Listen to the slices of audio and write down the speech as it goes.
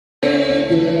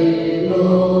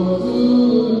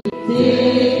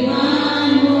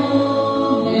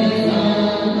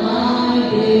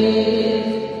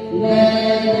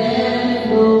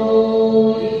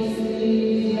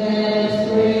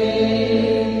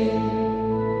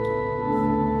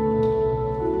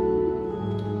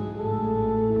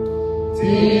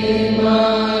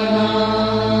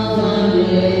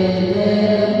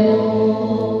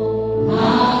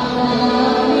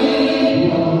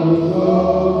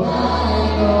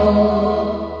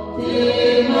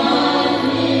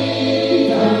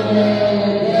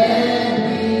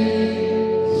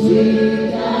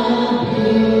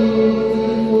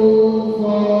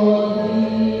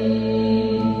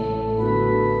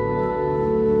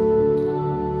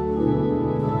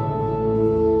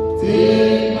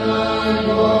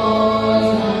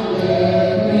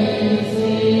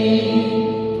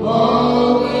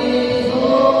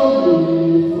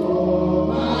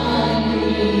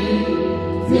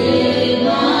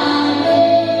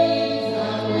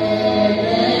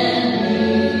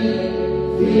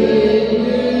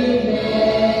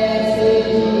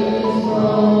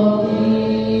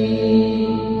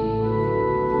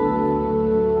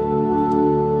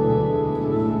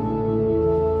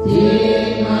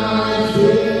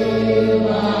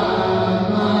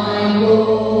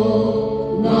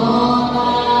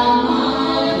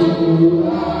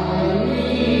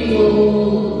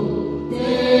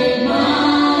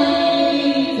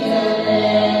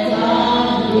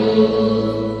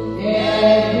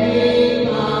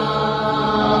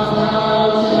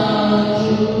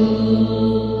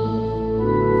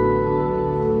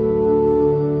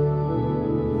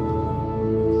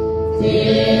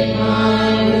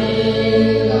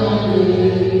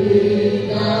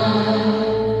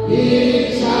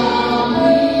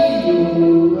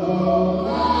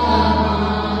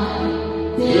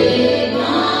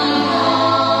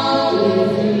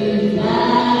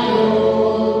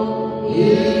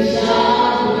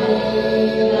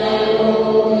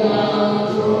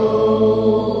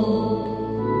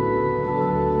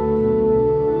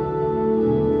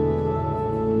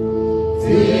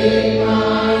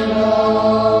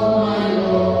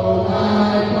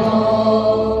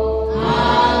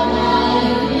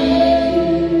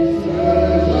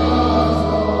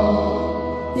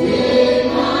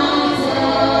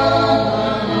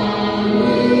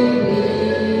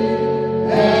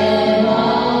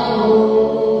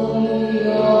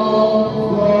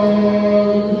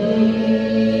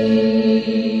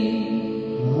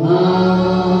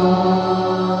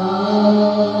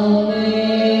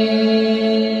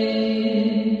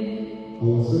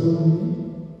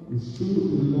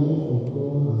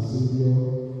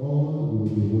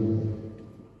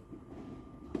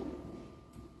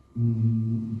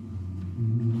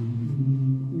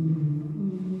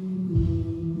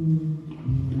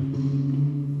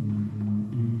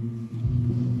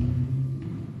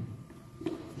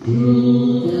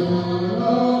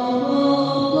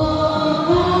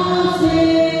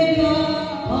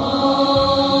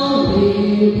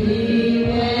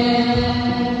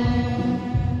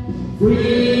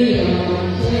Free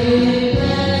and safe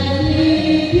and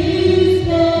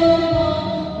easy,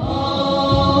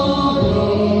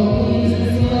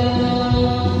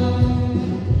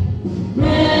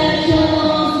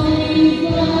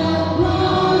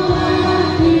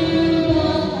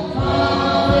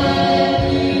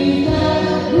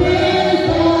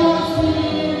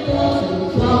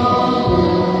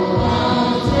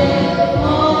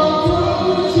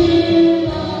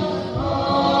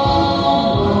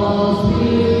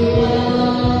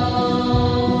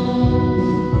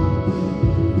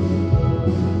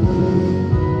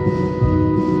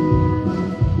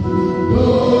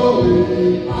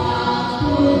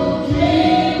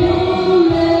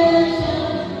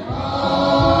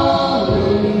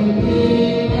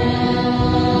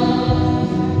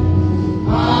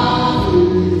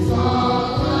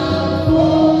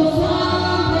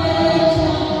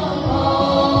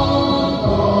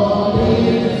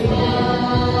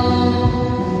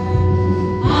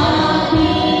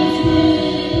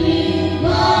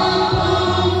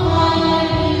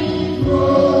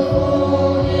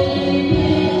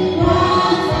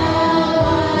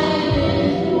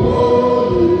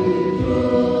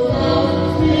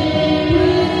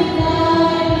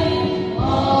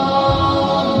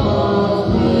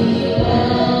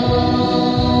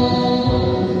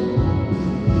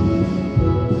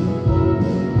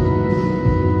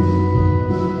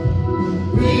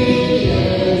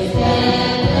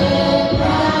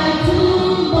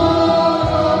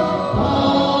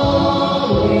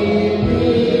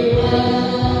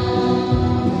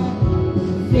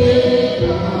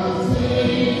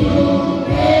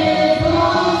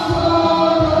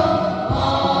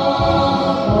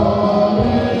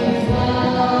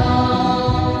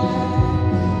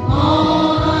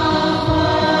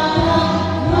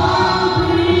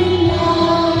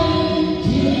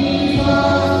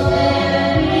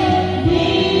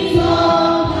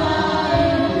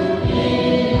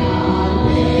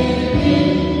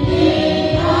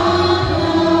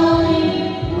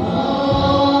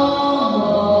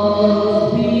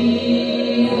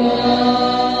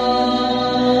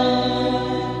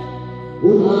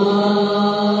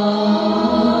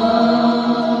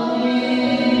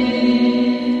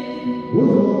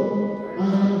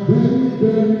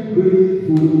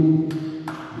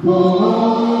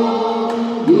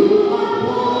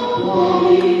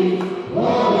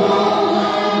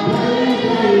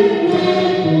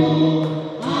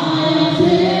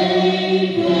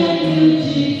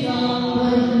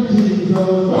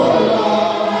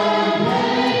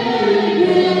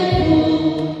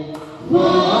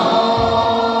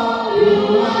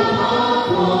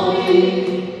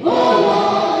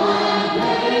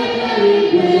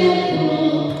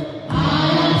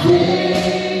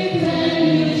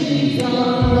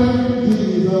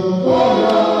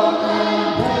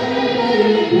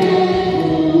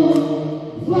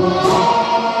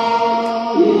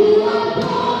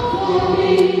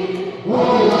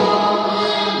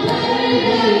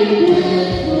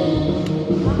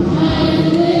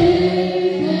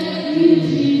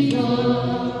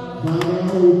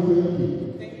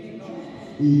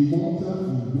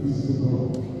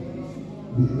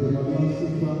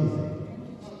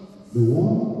 the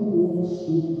one who was,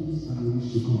 who is, and who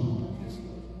is to come,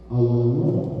 our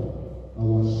Lord,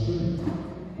 our strength,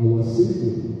 our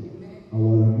Savior,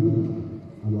 our Redeemer,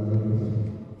 our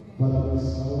everything. Father, this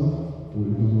hour, we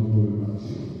return our glory back to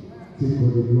you. Take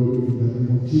all the glory in the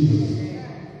name of Jesus.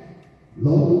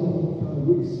 Lord, we can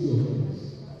waste your hands.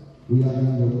 We are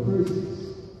in your presence.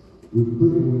 We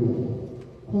pray, O Lord,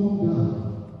 come down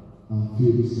and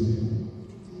fill this temple.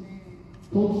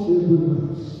 Touch every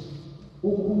life.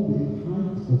 Open the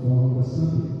height of our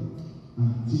understanding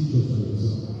and teach us by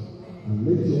yourself. And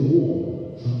let your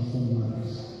word transform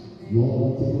lives. Lord,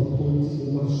 we take authority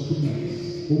over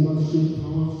streets, over street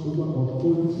powers, over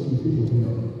authorities of the people of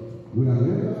hell.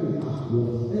 Wherever they are,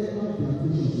 whatever their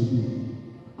mission to be,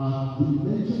 at the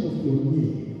mention of your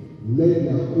name, let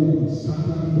their hope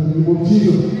scatter in the name of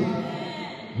Jesus.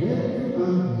 Every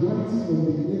handwriting of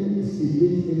the enemies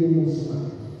against anyone's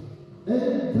life,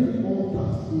 every altar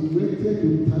erected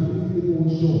to terminate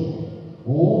anyone's joy,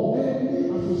 or any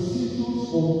associations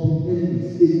of the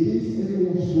enemies against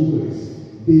anyone's progress,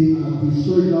 they are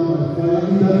destroyed now by fire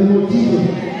in the name of Jesus.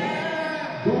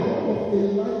 God of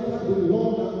Elijah, the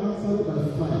Lord that answered by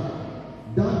fire,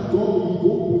 that God will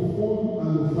go before you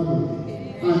and your family,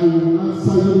 and he will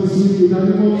answer you this week in the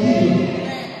name of Jesus.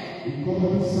 We cover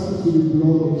this service with the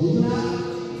blood of Jesus.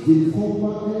 We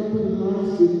cover every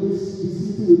life in this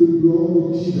vicinity with the blood of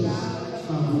Jesus,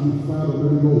 and with the fire of the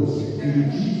Holy Ghost.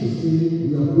 In Jesus' name,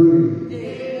 we are praying.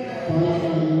 Father,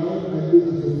 my life, I lay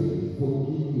at your feet.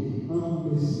 Forgive me, have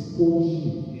mercy, purge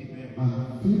me, and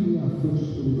fill me afresh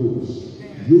with the Holy Ghost.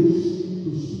 Use me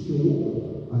to speak your word,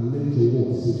 and let your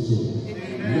word save souls.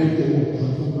 Let your word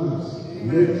transform lives.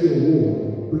 Let your word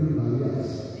break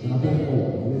barriers. And above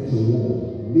all, let your word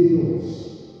lead us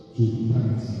to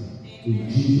eternity. In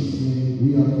Jesus' name, we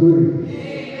are praying.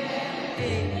 Amen.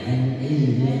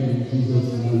 Amen. In Jesus'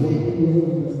 name. I want you all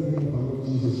in the name of our Lord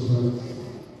Jesus Christ.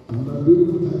 And that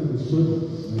beautiful time in His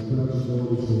presence, I pray that you all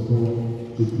is for God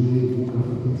to do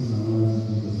wonderful things in our lives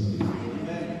in Jesus' name.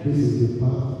 This is the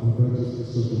path of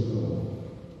righteousness of God.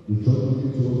 The church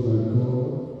given to us by God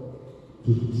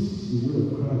to teach the way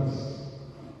of Christ,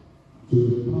 to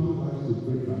empower lives to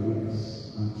break barriers,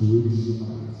 and to raise human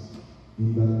minds.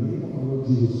 In the name of our Lord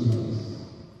Jesus Christ,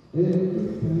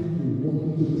 every time you walk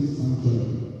into this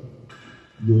sanctuary,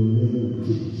 your name will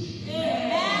change.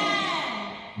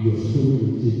 Amen. Your story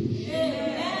will change.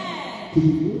 Amen. To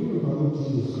the glory of our Lord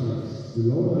Jesus Christ, the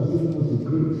Lord has given us the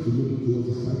grace to look towards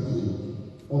His title,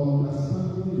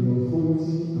 understanding the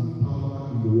authority and power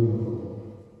in the Word of God.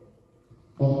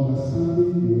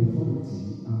 Understanding the authority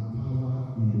and power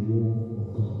in the Word of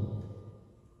God.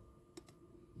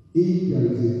 If there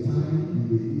is a time in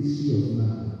the history of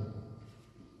man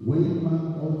when man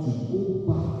ought to go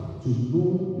back to know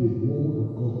the word of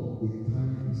God, the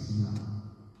time is now.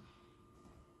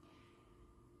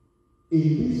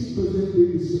 In this present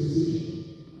day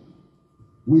dispensation,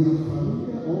 we are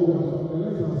familiar or we are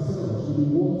familiarized ourselves with the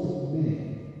words of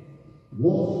men,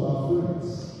 words of our friends,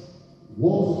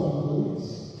 words of our colleagues.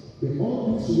 But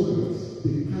all these words,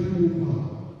 they carry no power,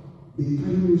 they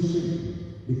carry no strength,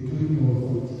 they carry no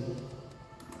authority.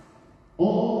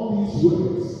 All these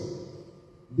words,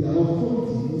 their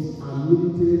authorities are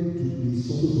limited to the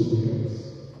surface of the heavens.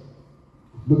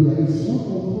 But there is one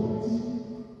authority,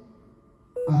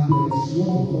 and there is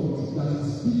one authority that is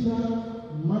bigger,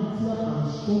 mightier, and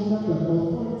stronger than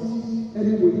authorities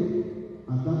anyway.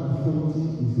 And that authority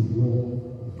is the word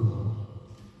of God.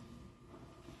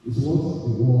 It's what?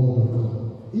 The word of God.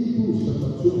 Hebrews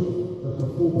chapter 12, chapter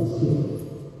 4, verse 12.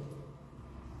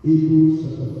 Hebrews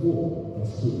chapter 4,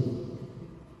 verse 12.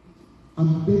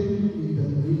 I'm begging you in the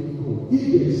name of God. If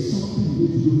there is something you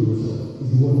need to do for yourself, it's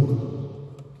the word of God.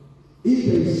 If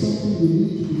there is something you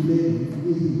need to be learning,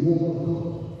 it's the word of God.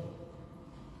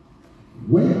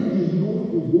 When you know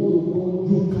the word of God,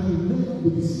 you can never be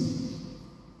deceived.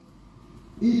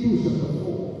 Hebrews chapter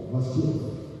 4, verse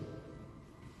 12.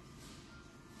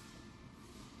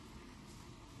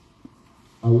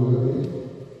 Are we ready?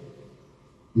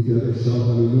 If you have a shout,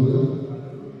 hallelujah.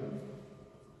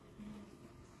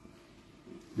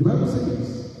 The Bible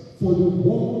says, for the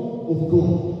word of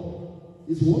God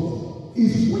is what?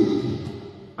 Is weak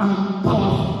and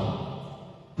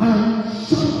powerful and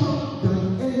sharper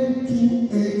than any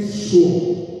two-edged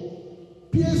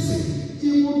sword, piercing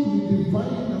even to the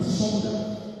dividing asunder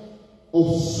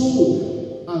of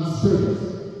soul and spirit,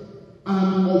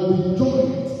 and of the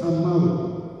joint and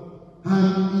marrow,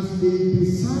 and is a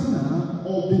discerner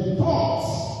of the thoughts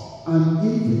and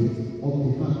intents of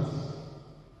the heart.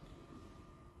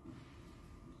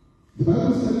 The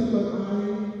Bible says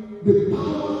that the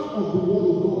power of the word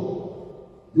of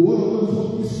God The word of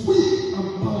God is quick and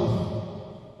powerful.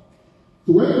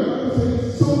 So when the Bible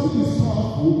says something is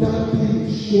powerful, that thing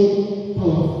is shown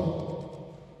powerful.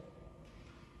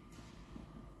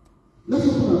 Let's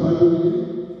open our Bible again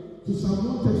to Psalm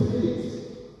 138,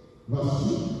 verse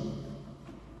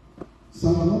 2.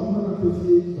 Psalm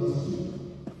 138, verse 2.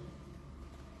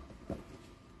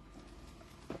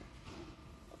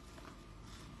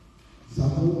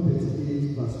 Psalm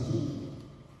 138, verse 2.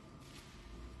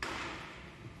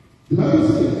 The Bible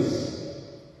says,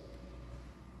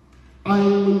 I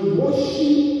will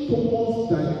worship towards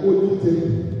thy holy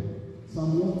temple.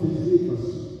 Psalm 138, verse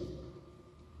 2.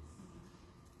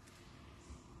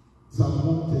 Psalm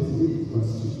 138,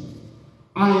 verse 2.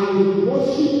 I will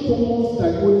worship towards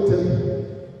thy holy temple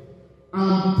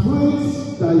and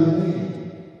praise thy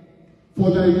name for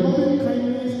thy loving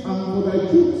kindness and for thy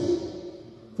truth.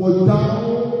 For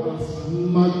thou hast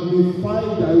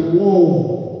magnified thy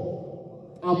word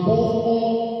above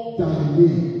all thy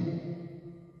name.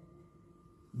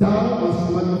 Thou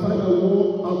hast magnified thy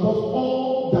word above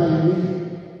all thy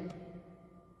name.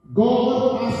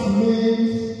 God has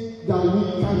names that we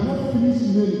cannot finish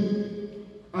naming.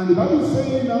 And the Bible is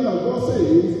saying now that God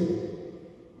says,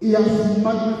 He has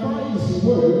magnified His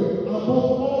word above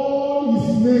all His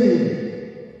name.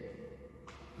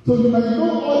 So you might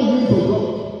know all the names of God.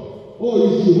 Oh,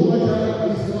 it's Jehovah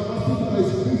Jireh, it's everlasting,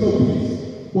 it's Prince of Peace.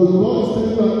 But God is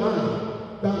telling you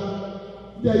that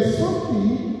there is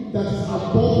something that is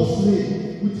above His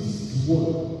name, which is His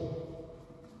word.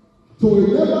 So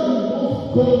whenever you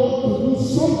want God to do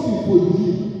something for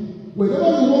you, whenever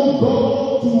you want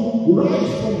God to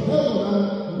rise from heaven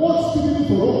and what's doing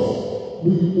for us,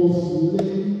 we must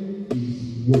learn His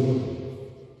word.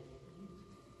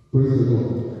 Praise the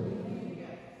Lord.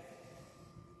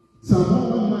 Psalm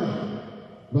 119,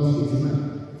 verse 89.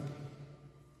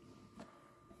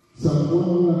 Psalm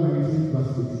 119,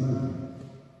 verse 89.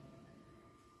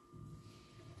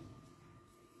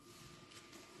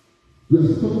 We are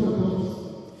talking about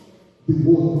the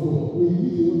word of God. We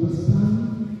need to understand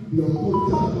the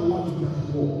authority and power in that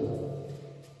word.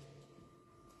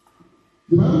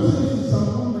 The Bible says in Psalm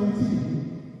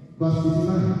 119, verse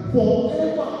 89,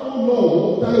 forever, O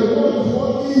Lord, thy word is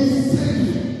what is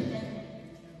saving.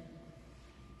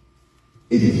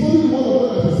 It is only the word of God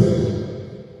that is saving.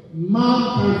 Man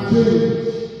can change.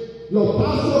 Your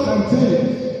pastor can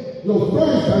change. Your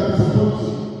friends can disappoint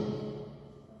you.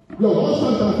 Your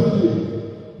husband can fail you.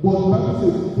 But the Bible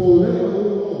says, forever, O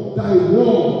Lord, thy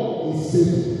word is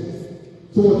saving.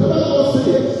 So whatever God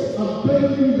says, I'm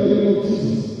begging you in the name of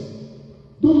Jesus.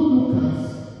 Don't look at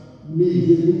me.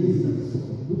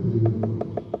 Look at the word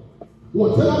of God.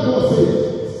 Whatever God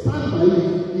says, stand by it.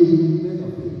 It will never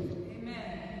fail. Amen.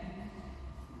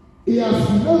 He has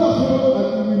never failed and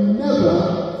he will never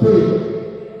fail.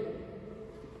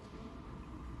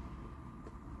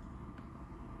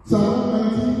 Psalm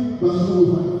 119, verse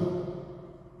 105.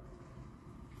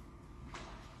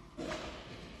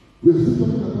 We are still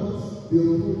talking about the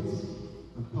authority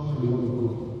and power of the word of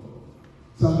God.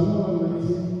 Psalm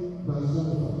 119, verse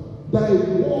 105. Thy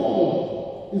word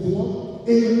is what? A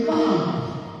lamp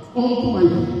unto my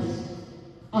feet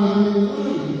and a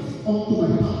light unto my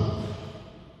path.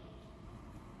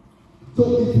 So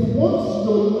if you want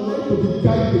your life to be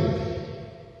guided,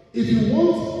 if you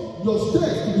want your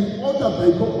steps to be ordered by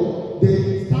God, then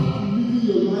start living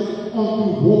your life on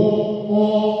the word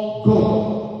of God.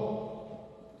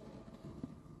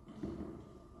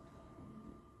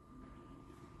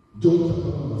 John chapter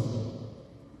 1 verse 1.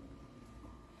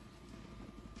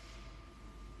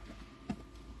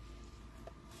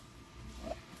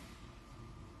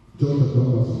 John chapter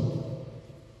 1 verse 1.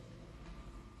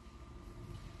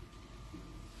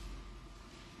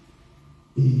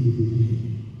 In the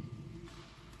beginning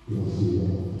was the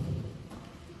Word,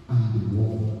 and the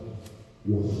Word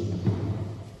was with God,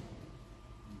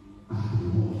 and the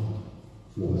Word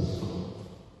was God.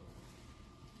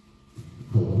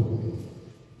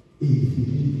 In the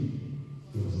beginning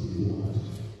was the Word,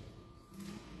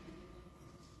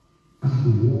 and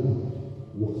the Word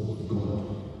was God,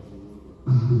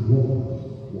 and the Word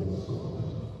was God.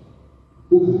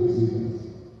 Who can say that?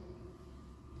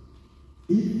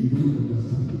 If you don't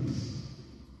understand this,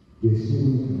 there's no way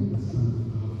you can understand the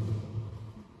power of God.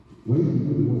 When you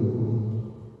know the word of God,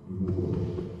 you know God.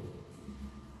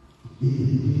 In the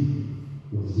beginning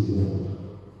was the Word.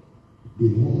 The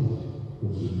Word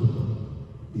was with God.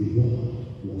 The Word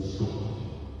was God.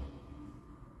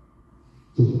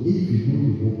 So if you know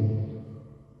the Word,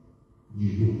 you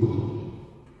know God.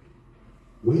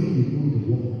 When you know the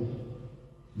Word,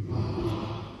 you have power.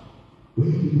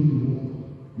 When you know the Word,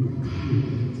 you carry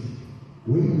it.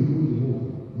 When you know the Lord,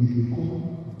 you become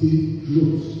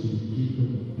dangerous to the kingdom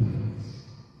of darkness.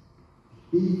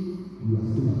 If you are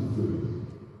still afraid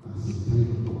as a child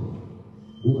of God,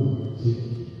 go and check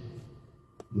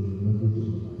your knowledge of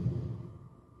the Bible.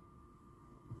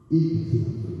 If you are still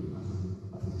afraid as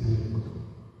a child of God,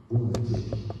 go and check.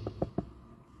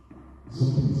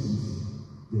 Something is missing.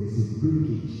 There is a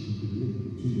breakage in the link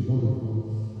between the word of God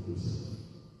and yourself.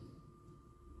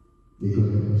 May God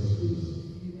help us to do this.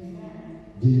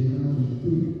 Jeremiah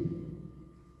 23,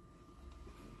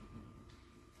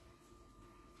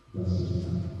 verse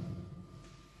 29.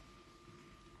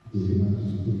 Jeremiah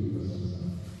 23, verse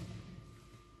 29.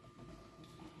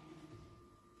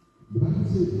 The Bible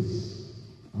says this.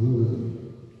 I will read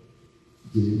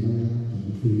Jeremiah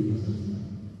 23, verse 29.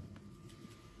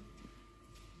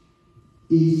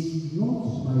 Is not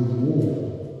my word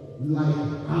like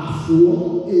as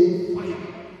one in fire?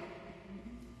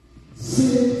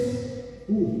 Says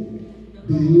who?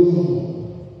 The Lord.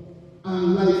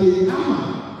 And like a hammer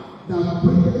that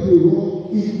breaketh the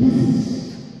rock in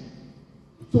pieces.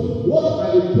 So what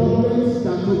are the problems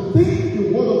that you think the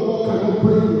word of God cannot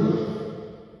break your life?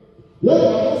 What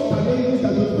are those challenges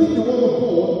that you think the word of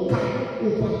God cannot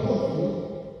overcome you?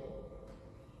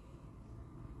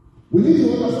 We need to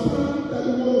understand that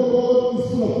the word of God is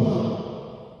full of power.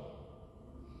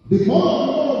 The more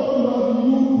the word of God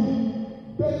you have,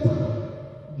 the better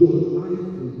your life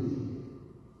will be.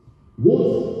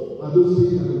 What are those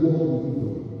things that the word will do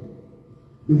for you?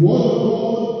 The word of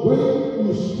God, when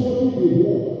you study the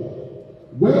word,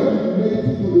 when we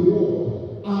meditate on the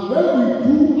word, and when we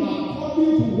do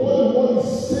according to what the word is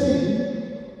saying,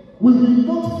 we will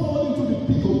not fall into the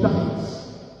pit of darkness.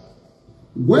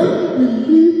 When we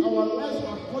live our lives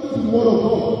according to the word of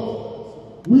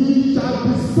God, we shall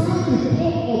discern the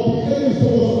thought of the enemy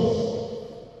towards us.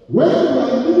 When we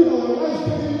are living our lives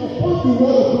based upon the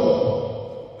word of God,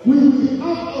 we will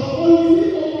have authority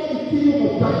over the kingdom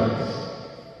of darkness.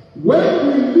 When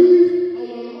we live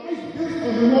our lives based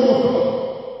on the word of God,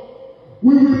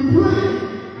 we will pray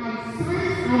and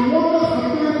signs and wonders and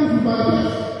miracles will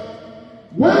manifest.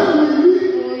 When we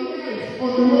live our lives on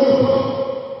the word of God,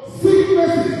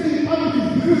 sicknesses, infirmities,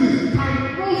 diseases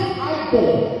cannot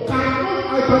outpour, cannot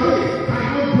hibernate,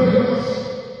 cannot break us.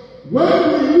 When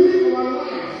we live our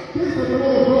lives based on the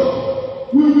word of God,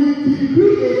 we will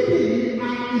decree a thing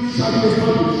and it shall be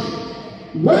established.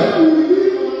 When we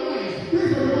live our lives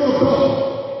based on the word of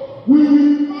God, we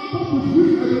will mount up with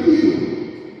wings and eagle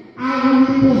and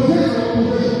we will possess our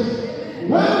possessions.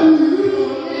 When we live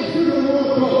our lives based on the word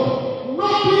of God,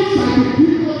 nothing shall be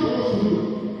difficult for us to do.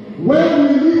 When we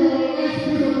live our lives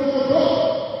based on the word of God,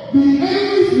 the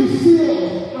enemies will see us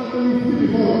and they will flee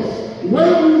before us. When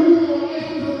we live our lives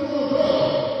based on the word of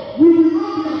God, we will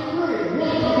not be afraid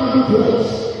what can happen to us.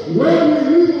 When we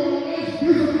live our lives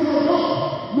based on the word of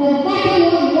God, no matter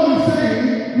what the word is saying,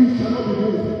 we shall not be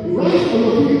moved. Rise on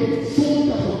your feet,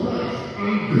 soldiers of Christ,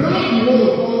 and grab the word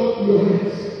of God in your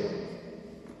hands.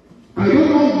 I don't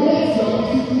know what you are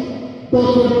listening to, but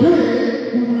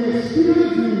today we will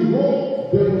experience the raw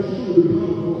demonstration of the power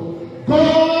of God. God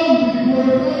will be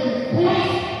glorified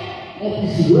because of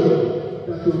His word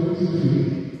that you are listening to today.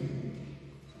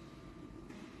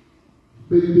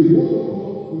 But the word of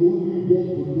God will only work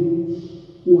for those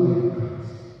who are in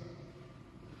Christ.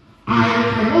 I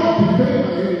cannot defend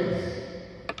my enemies.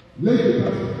 Let the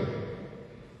person.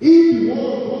 If the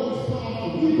word of God is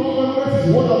powerful, if God honors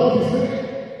His word about His name,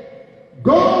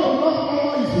 God will not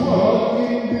honor His word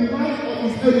in the life of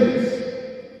His enemies.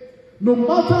 No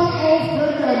matter how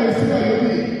friendly I may say I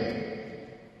may be,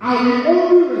 I will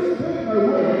only respect my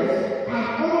words and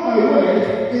honor my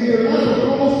words in the life of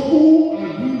those who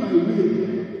are doing my will.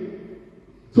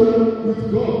 So with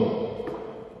God,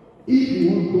 if you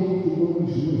want God to know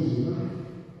His words in life,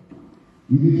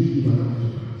 you need to give an answer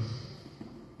to Christ.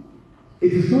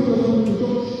 It is not just going to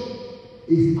church,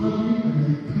 it's having an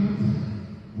encounter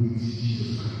with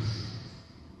Jesus Christ.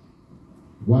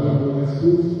 While our eyes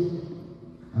closed,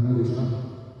 another time,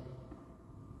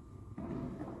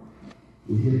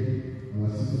 we hear our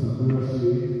sisters and brothers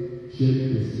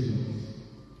sharing testimonies.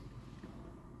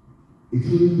 It's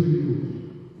always very good.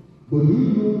 But do you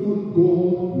know what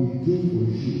God will do for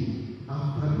you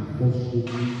after the first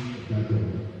opening of that door?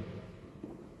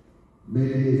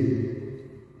 Many years ago,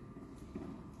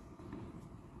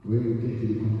 when we came to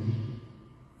the country,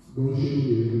 God showed me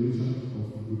the revelation of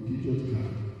the picture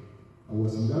card. I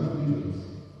was in that picture,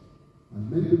 and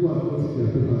many people have gotten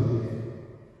their papers there.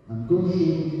 And God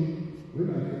showed me, when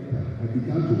I entered, I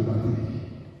began to partake.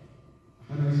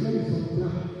 And I saw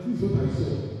something, this is what I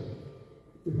saw.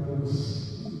 If I was,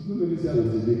 don't let me say I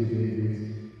was a baby,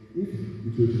 if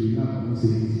it was to be now, I'm not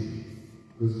saying this,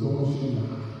 because God showed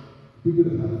that people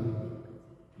that have,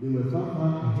 they were far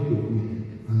ahead of me,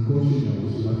 and God showed that I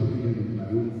was overtaking them with my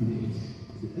own feelings.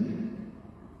 I said,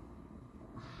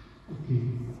 okay.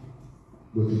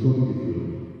 But to God be the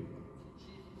glory.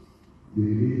 The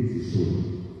remaining is the story.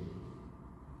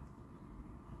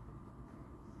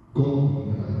 God will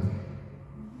never lie,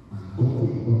 and God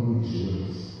will honor His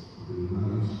words in the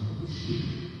lives of His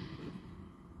children.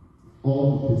 All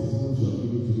the testimonies you are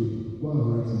giving today, go and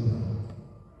write it down.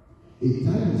 A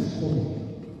time is coming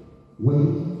when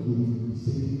you will be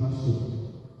saying, Pastor,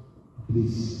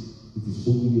 please, it is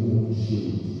only I want to share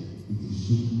with you. It is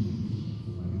too big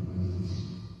for my imagination.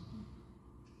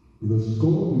 Because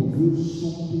God will do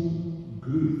something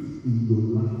great in your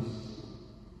lives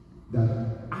that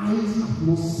eyes have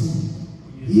not seen,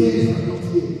 ears have not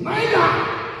heard, neither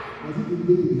has it been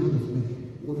laid in the hand of men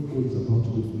what God is about to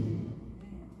do for you.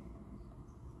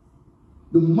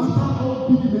 No matter how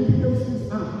big the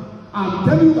differences are, I'm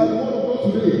telling you that the word of God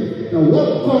today, that what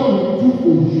God will do for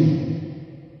you,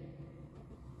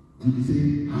 you will say,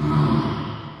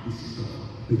 this is God.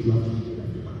 But you have to do that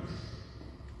in Christ.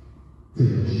 Tell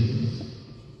you, Jesus,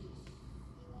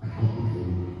 I come before you.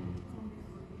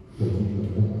 Forgive me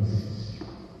of all my sins.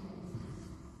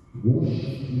 Wash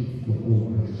me from all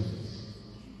righteousness.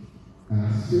 I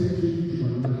accept you to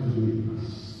my life today as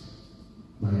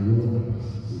my Lord and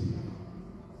Master Savior.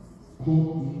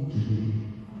 Come into me.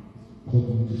 Come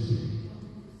into sin.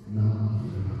 Now and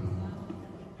forevermore.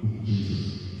 In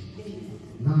Jesus' name.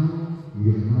 Now you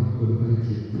are now qualified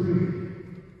to pray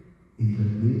in the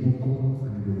name of God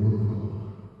and in the word of God.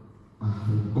 And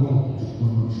for God to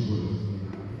honor His word in your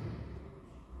life.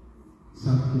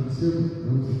 Psalm 27,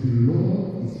 the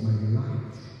Lord is my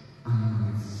light and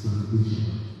my salvation.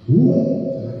 Who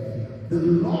shall I fear? The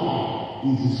Lord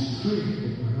is the strength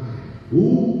of my life. Who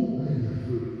am I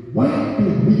afraid? When the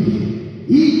wicked,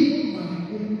 even my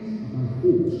enemies and my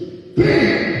foes,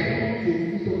 came upon the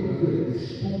feet of the dead, they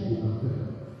stumbled and fell.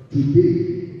 Today,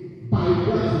 by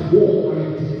that word I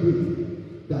decree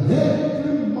that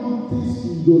every mountain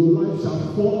in your life shall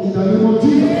fall in the name of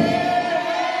Jesus.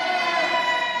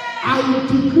 I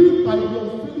decree by the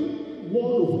authority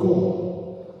word of God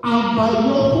and by the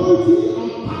authority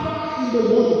and power in the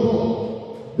word of God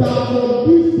that from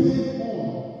this day on,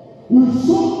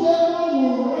 whosoever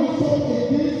will rise up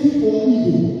against you for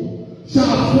evil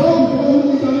shall fall before you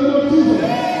in the name of Jesus.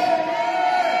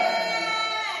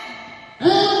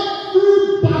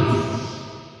 Every battle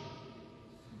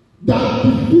that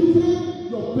defeated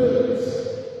your parents,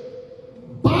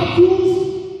 battles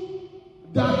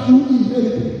that you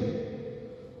inherited,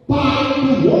 by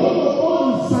the word of God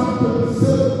in Psalm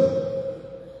 27,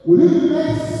 within the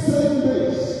next 7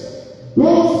 days,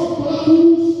 those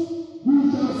battles we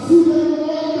shall see them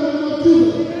all in the name of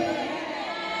Jesus.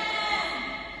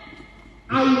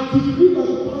 I decree by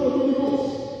the power of the Holy Ghost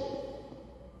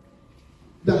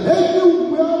that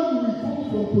everywhere you will come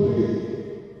from today,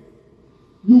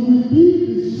 you will be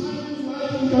the shining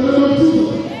light in the name of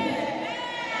Jesus.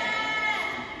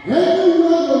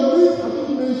 Everywhere your names are not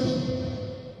mentioned,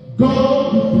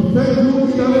 God will prevent you in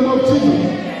the name of Jesus.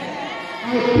 I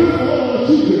pray for all our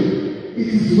children. It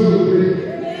is well with them.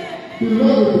 The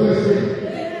Lord will bless them.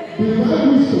 Divine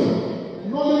wisdom,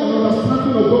 knowledge and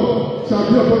understanding of God shall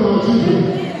be upon our children.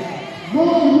 No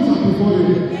evil shall befall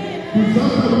them.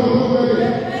 Disaster will not come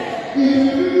them. In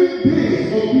the many days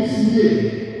of this year,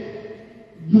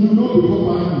 you will not become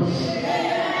barrenness.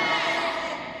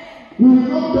 We will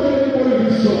not bury anybody in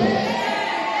this church.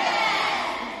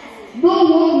 No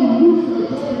one will lose their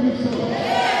job in this church.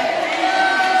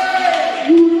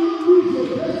 You will not lose your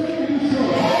destiny in this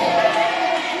church.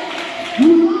 You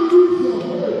will not lose your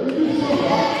hope in this church.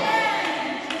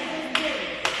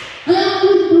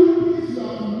 Every good thing you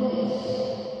have lost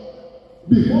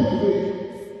before today,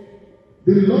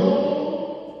 the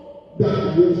Lord that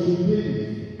was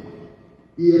remaining,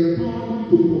 He empowered me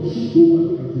to pursue those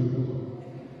that you got.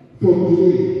 From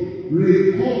today,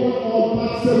 recover all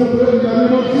past 7 prayer in the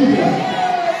name of Jesus.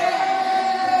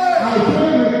 I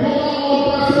pray recover all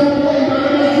past 7 prayer in the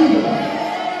name of Jesus.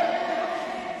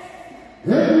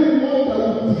 Everyone that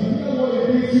will declare what it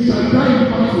is, you shall die in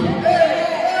battle.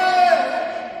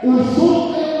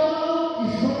 Whosoever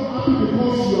is not happy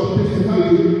because you have testified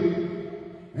to me,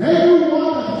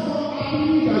 everyone that is not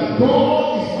happy that God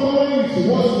is honoring His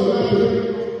words for that day,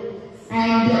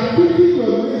 and they are taking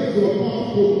your name to a false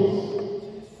focus.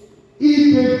 If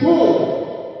they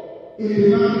go in the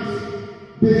night,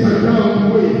 they shall die on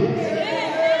the way.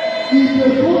 If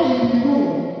they go in the room,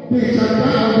 they shall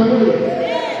die on the way.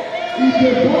 If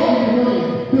they go in the morning,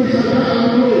 they shall die on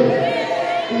the way.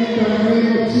 In the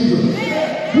name of Jesus.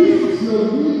 This is your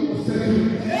week of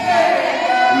settlement.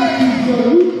 It is your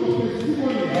week of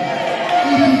testimony.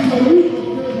 It is your week of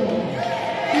favor.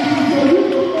 It is your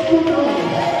week of open doors.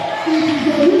 It is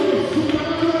your week of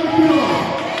supernatural cure.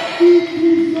 It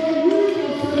is your week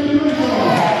of celebration.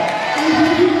 And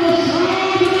you do not shout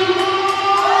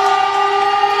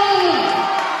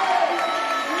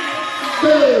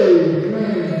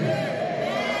Amen.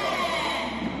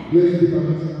 Let's give our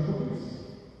hands and pockets.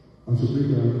 As we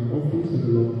bring our offerings to the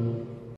Lord.